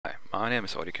My name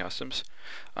is Audi Customs.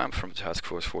 I'm from the Task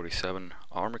Force 47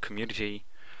 Armor community,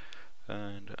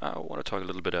 and I want to talk a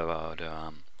little bit about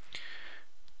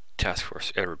Task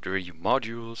Force Radio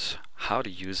modules, how to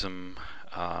use them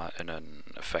in an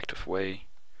effective way,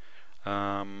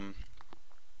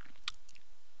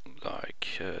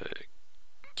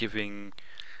 giving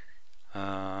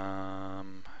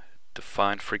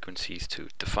defined frequencies to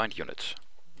defined units.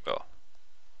 Well,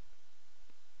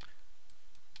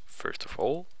 first of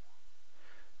all,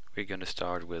 we're going to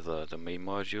start with the main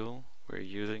module we're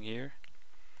using here.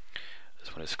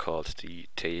 This one is called the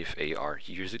TFAR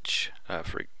usage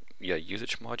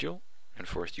usage module,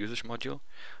 enforced usage module.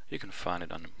 You can find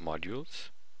it on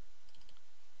modules,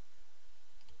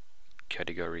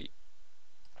 category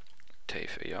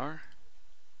TFAR,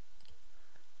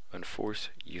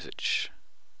 enforced usage.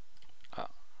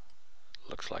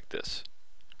 Looks like this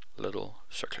little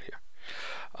circle here.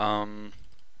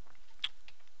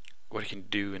 What you can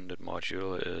do in that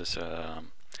module is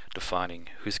defining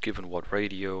who's given what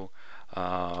radio.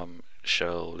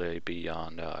 Shall they be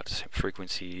on the same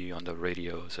frequency on the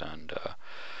radios, and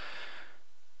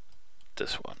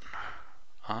this one.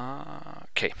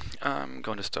 Okay, I'm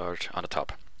going to start on the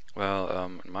top. Well,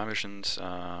 in my missions,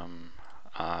 I'm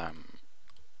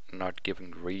not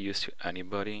giving radios to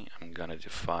anybody. I'm gonna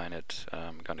define it.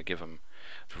 I'm gonna give them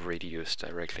the radios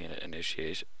directly in the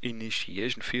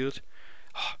initiation field.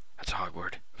 Oh, that's a hard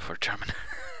word for German.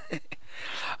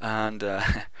 And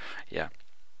yeah.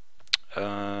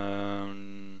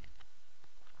 I'm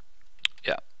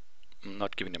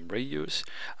not giving them radios.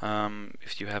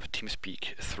 If you have a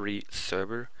TeamSpeak 3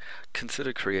 server,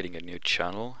 consider creating a new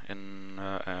channel in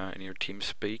your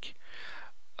TeamSpeak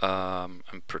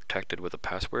and protect it with a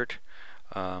password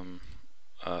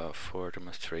for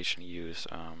demonstration use.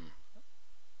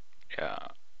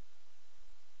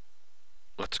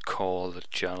 Let's call the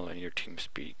channel in your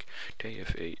TeamSpeak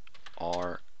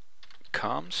TFAR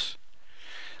Comms.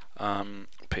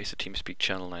 Paste the TeamSpeak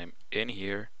channel name in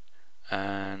here,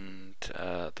 and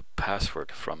the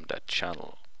password from that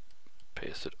channel,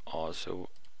 paste it also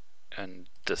in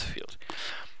this field.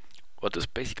 What this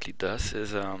basically does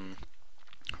is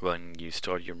when you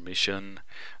start your mission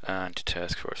and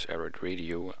Task Force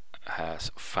Radio has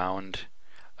found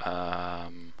a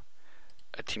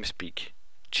TeamSpeak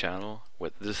channel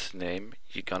with this name,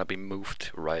 you're gonna be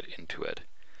moved right into it.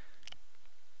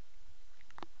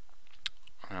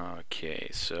 Okay,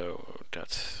 so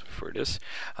that's for this.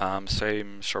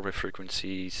 Same shortwave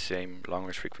frequencies, same long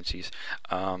range frequencies.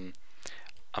 I'm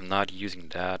not using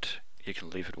that. You can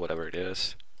leave it whatever it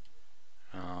is.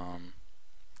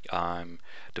 I'm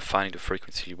defining the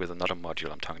frequency with another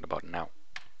module I'm talking about now.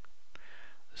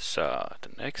 So the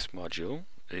next module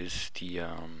is the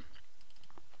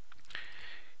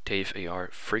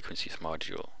TFAR frequencies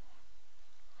module.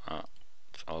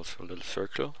 It's also a little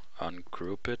circle.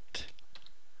 Ungroup it.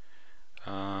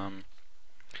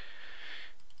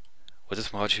 With this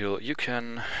module you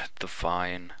can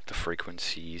define the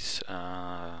frequencies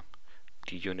the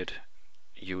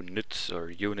units or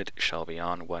unit shall be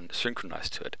on when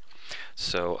synchronized to it.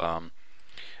 So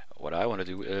what I want to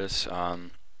do is I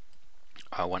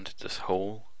want this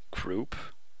whole group,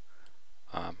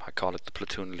 I call it the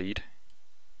platoon lead,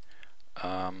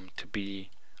 to be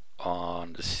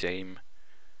on the same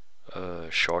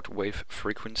shortwave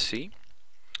frequency.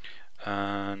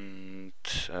 And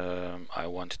I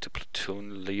want the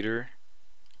platoon leader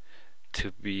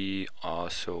to be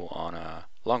also on a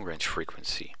long range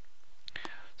frequency.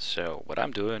 So what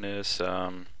I'm doing is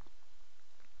I'm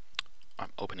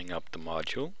opening up the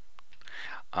module.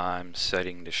 I'm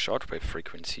setting the shortwave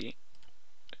frequency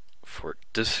for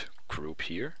this group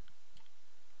here.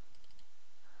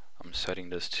 I'm setting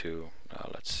this to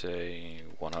let's say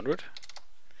 100.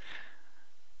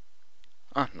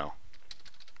 No.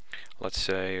 Let's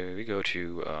say we go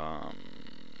to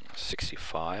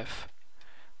 65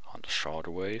 on the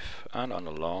shortwave, and on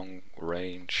the long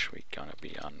range we're gonna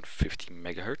be on 50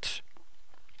 megahertz.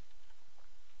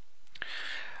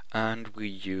 And we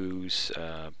use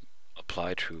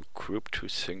apply to group to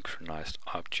synchronized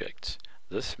objects.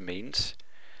 This means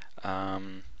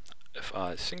if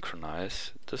I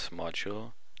synchronize this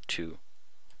module to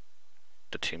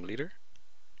the team leader,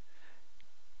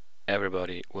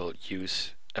 everybody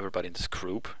in this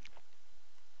group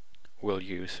will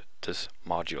use this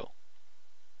module.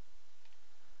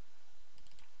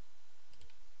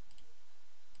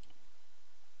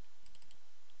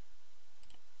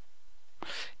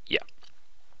 Yeah.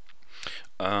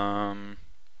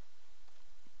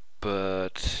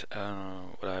 But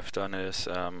what I've done is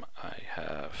I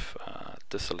have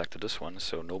deselected this one,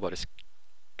 so nobody's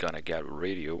gonna get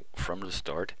radio from the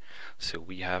start, so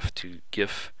we have to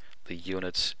give the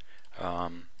units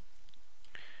the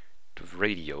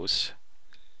radios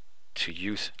to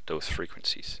use those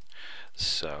frequencies.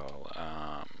 So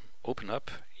open up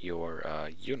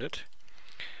your unit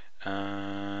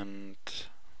and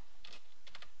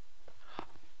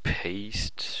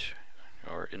paste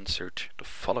or insert the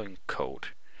following code.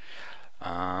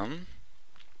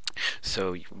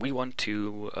 So we want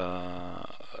to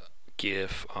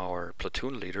give our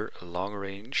platoon leader a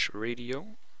long-range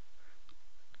radio.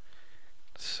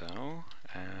 So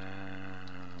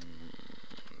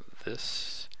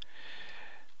this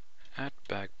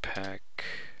addBackpack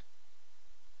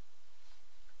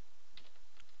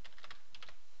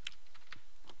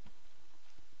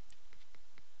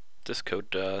this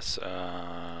code does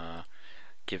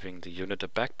giving the unit a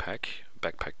backpack,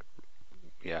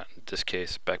 yeah, in this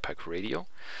case backpack radio.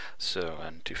 So,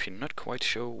 and if you're not quite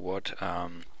sure what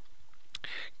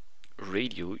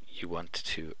radio you want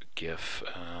to give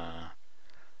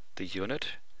the unit,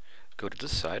 go to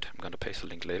this site, I'm gonna paste a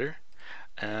link later,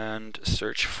 and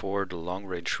search for the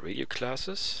long-range radio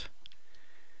classes.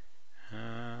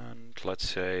 And let's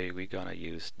say we're gonna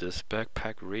use this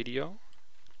backpack radio.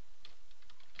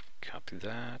 Copy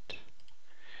that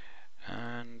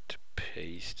and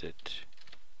paste it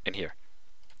in here.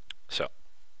 So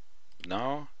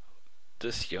now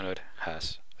this unit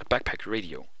has a backpack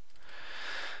radio,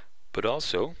 but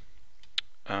also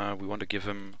we want to give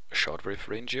him a shortwave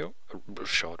radio.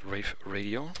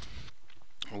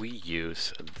 We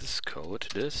use this code,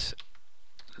 this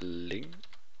linkItem.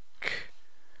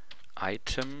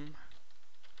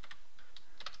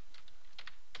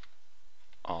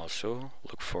 Also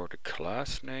look for the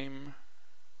class name.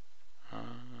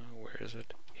 Where is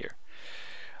it? Here.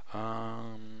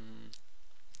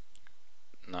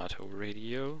 NATO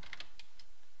radio.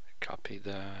 Copy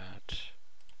that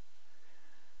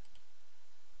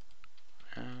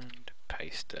and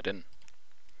paste that in.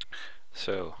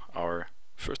 So our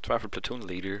first rifle platoon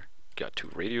leader got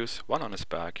 2 radios, one on his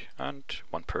back and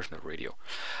one personal radio.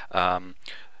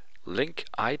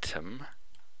 linkItem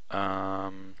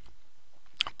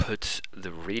puts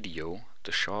the radio,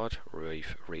 the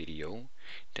shortwave radio,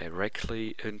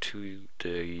 directly into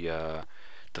the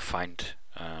defined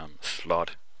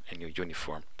slot in your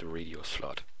uniform, the radio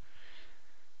slot.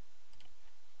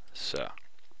 So,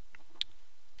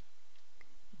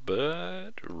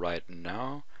 but right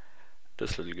now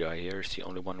this little guy here is the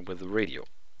only one with the radio.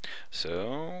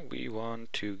 So we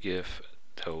want to give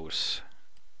those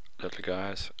little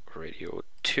guys radio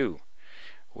 2.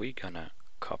 We're gonna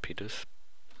copy this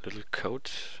little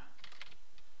code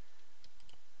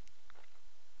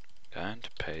and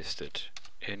paste it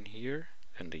in here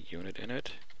in the unit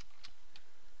init.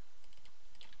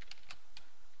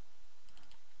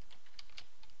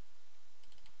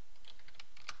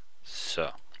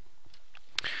 So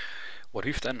what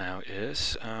we've done now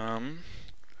is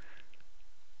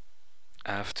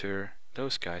after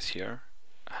those guys here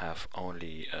have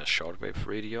only a shortwave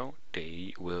radio,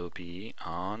 they will be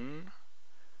on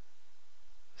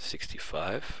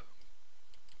 65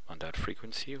 on that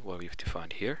frequency what we've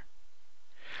defined here,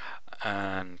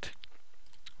 and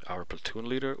our platoon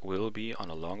leader will be on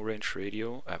a long range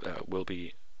radio, will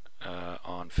be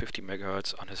on 50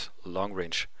 megahertz on his long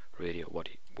range radio, what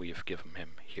we have given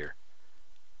him here.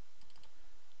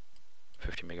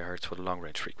 50 megahertz for the long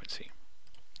range frequency.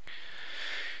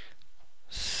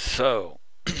 So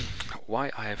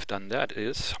why I have done that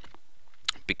is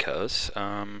because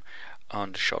on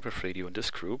the shortwave radio in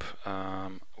this group,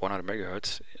 100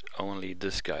 megahertz, only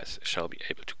these guys shall be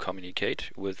able to communicate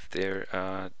with their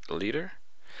leader,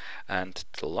 and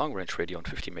the long range radio on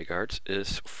 50 megahertz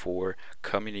is for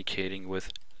communicating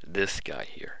with this guy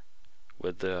here,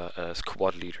 with the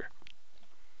squad leader.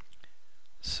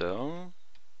 So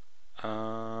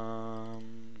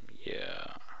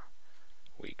yeah,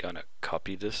 we're gonna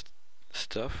copy this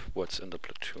stuff, what's in the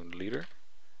platoon leader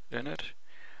in it,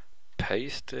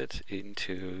 paste it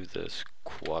into the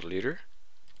squad leader.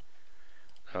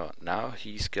 Now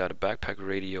he's got a backpack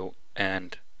radio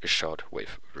and a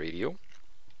shortwave radio.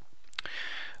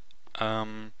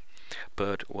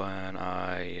 But when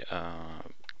I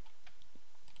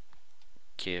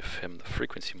give him the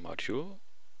frequency module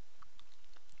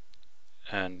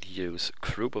and use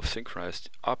group of synchronized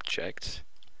objects,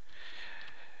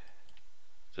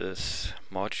 this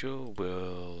module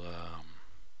will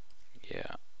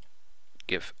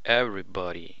give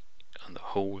everybody on the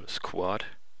whole squad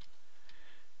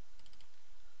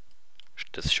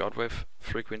this shortwave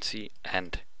frequency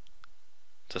and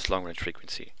this long range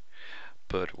frequency.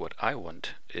 But what I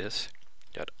want is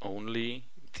that only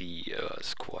the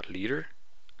squad leader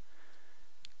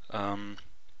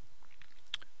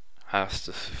has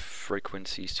the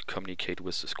frequencies to communicate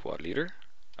with the squad leader,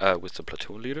 with the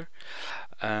platoon leader,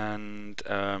 and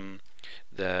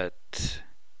that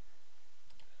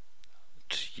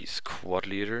the squad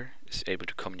leader is able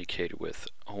to communicate with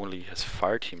only his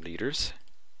fire team leaders,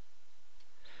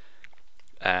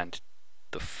 and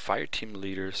the fire team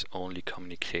leaders only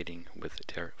communicating with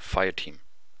their fire team,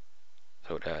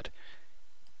 so that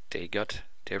they got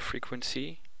their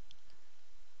frequency,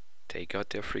 they got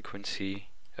their frequency,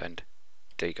 and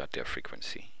they got their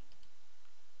frequency.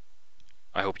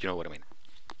 I hope you know what I mean.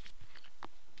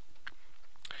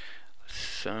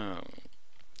 So,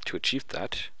 to achieve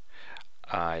that,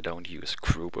 I don't use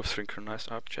group of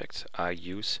synchronized objects, I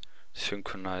use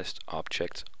synchronized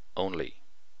objects only.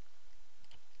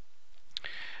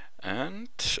 And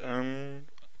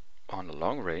on the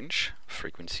long range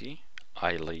frequency,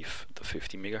 I leave the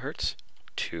 50 megahertz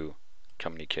to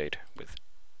communicate with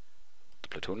the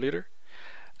platoon leader,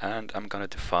 and I'm gonna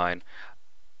define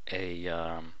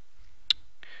a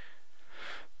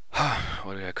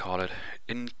what do I call it?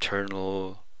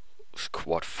 Internal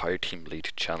squad fire team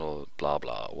lead channel, blah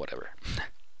blah, whatever.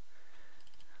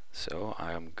 So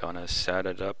I'm gonna set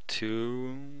it up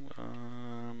to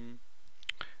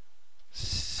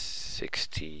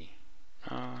 60,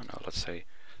 no, let's say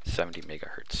 70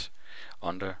 megahertz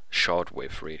on the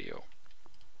shortwave radio.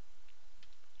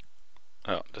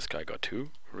 Oh, this guy got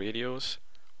 2 radios,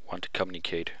 one to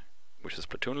communicate with his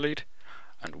platoon lead,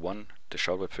 and one the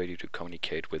shortwave radio to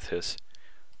communicate with his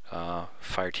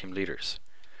fire team leaders.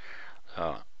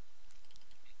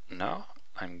 Now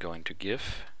I'm going to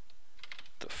give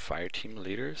the fire team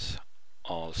leaders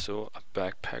also a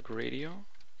backpack radio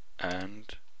and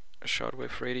a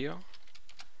shortwave radio,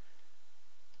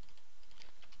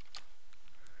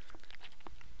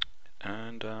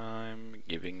 and I'm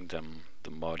giving them the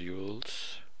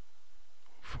modules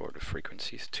for the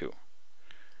frequencies too.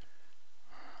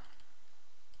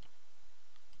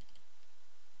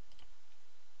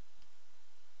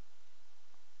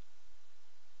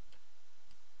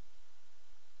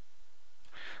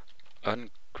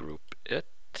 Ungroup it,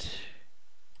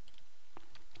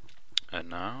 and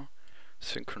now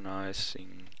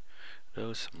synchronizing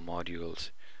those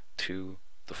modules to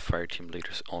the fire team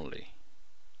leaders only.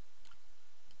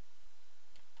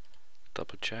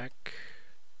 Double check,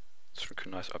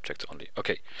 synchronize objects only.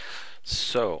 Okay,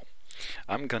 so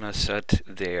I'm gonna set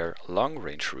their long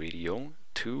range radio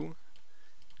to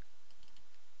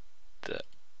the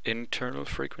internal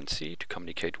frequency to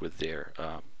communicate with their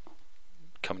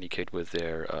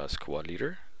squad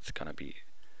leader. It's gonna be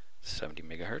 70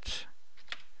 megahertz.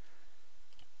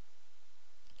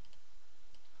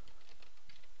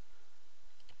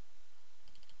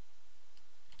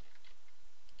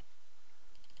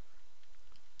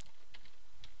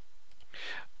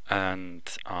 And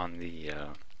on the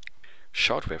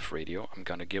shortwave radio, I'm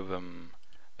gonna give them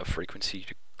a frequency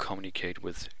to communicate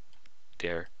with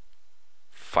their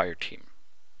fire team.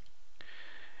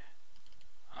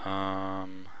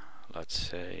 Let's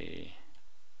say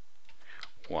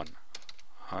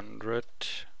 100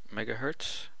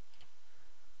 megahertz,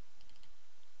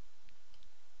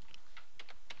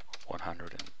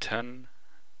 110,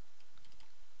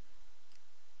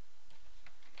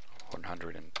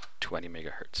 120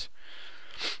 megahertz.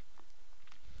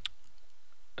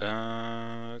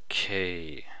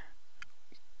 Okay,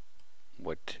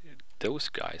 what those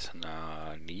guys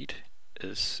need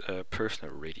is a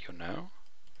personal radio now.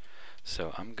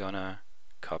 So I'm gonna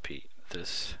copy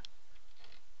this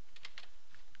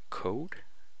code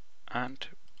and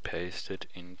paste it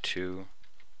into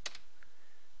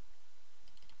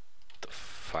the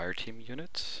fire team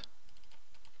units.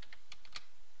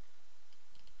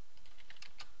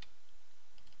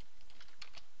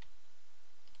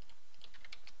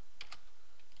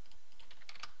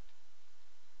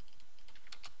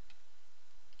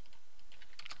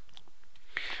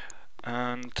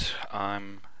 And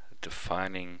I'm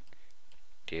defining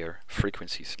their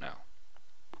frequencies now.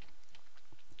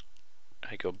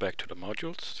 I go back to the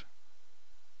modules,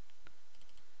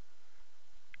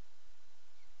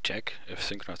 check if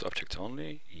synchronized objects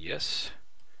only, yes,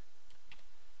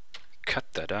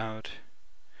 cut that out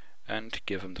and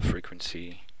give them the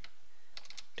frequency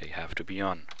they have to be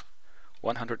on.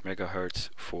 100 megahertz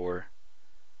for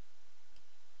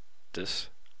this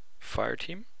fire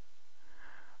team,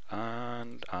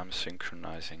 and I'm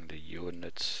synchronizing the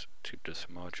units to this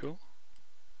module.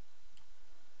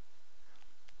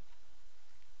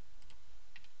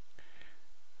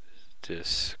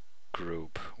 This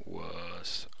group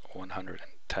was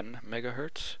 110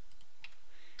 megahertz,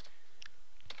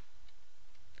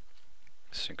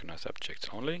 synchronize objects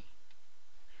only.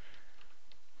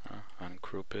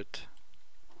 Ungroup it.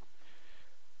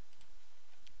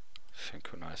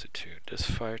 Synchronize it to this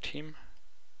fire team.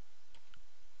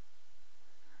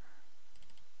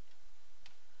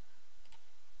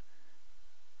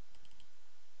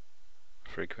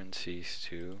 Frequencies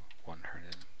to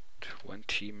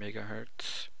 120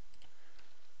 megahertz.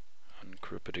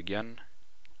 Ungroup it again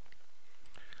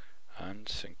and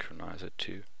synchronize it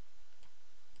to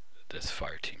this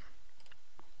fire team.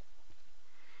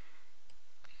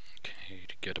 Okay,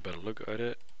 to get a better look at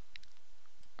it,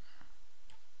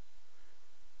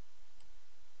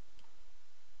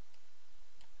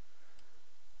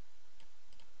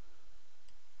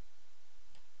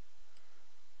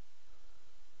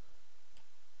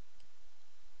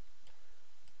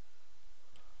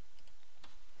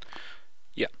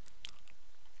 yeah,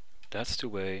 that's the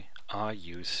way I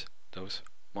use those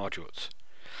modules.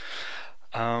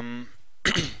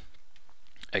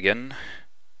 Again,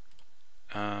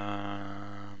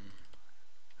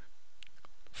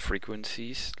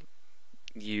 frequencies,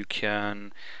 you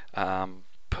can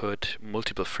put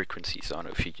multiple frequencies on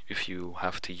if you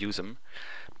have to use them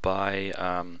by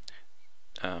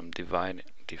dividing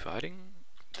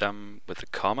them with a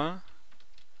comma,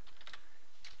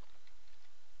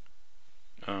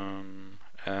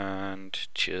 and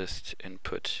just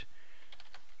input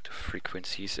the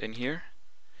frequencies in here.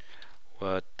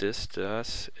 What this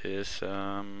does is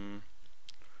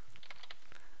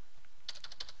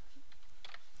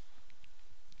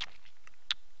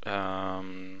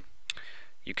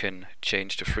you can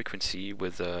change the frequency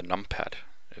with a numpad.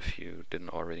 If you didn't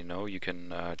already know, you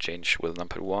can change with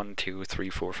numpad 1, 2, 3,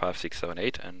 4, 5, 6, 7,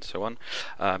 8, and so on.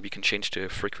 You can change the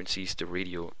frequencies the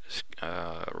radio is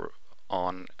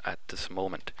on at this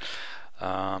moment.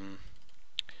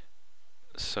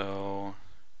 So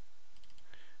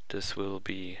this will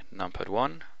be numpad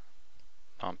 1,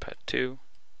 numpad 2,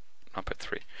 numpad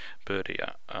 3. But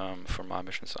yeah, for my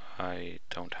missions I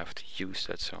don't have to use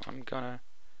that, so I'm gonna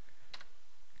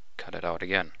cut it out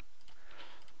again.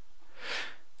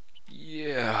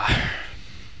 Yeah.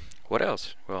 What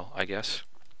else? Well, I guess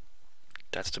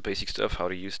that's the basic stuff, how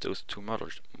to use those two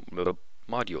modules.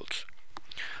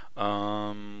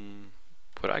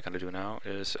 What I'm gonna do now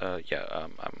is, I'm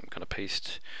gonna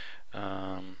paste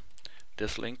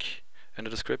this link in the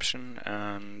description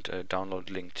and download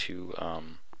the link to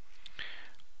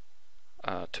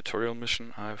a tutorial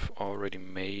mission I've already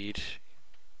made.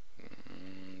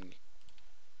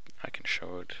 I can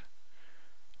show it.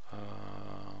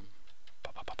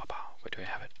 Where do I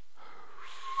have it?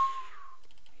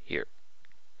 Here.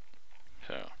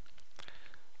 So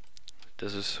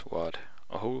this is what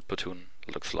a whole platoon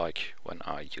looks like when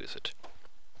I use it.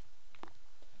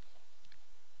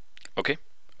 Okay.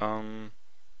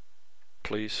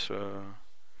 Please,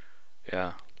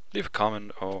 yeah, leave a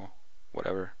comment or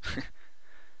whatever.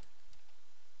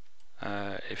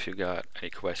 If you got any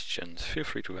questions, feel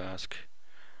free to ask.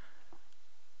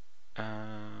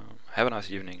 Have a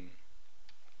nice evening.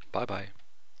 Bye bye.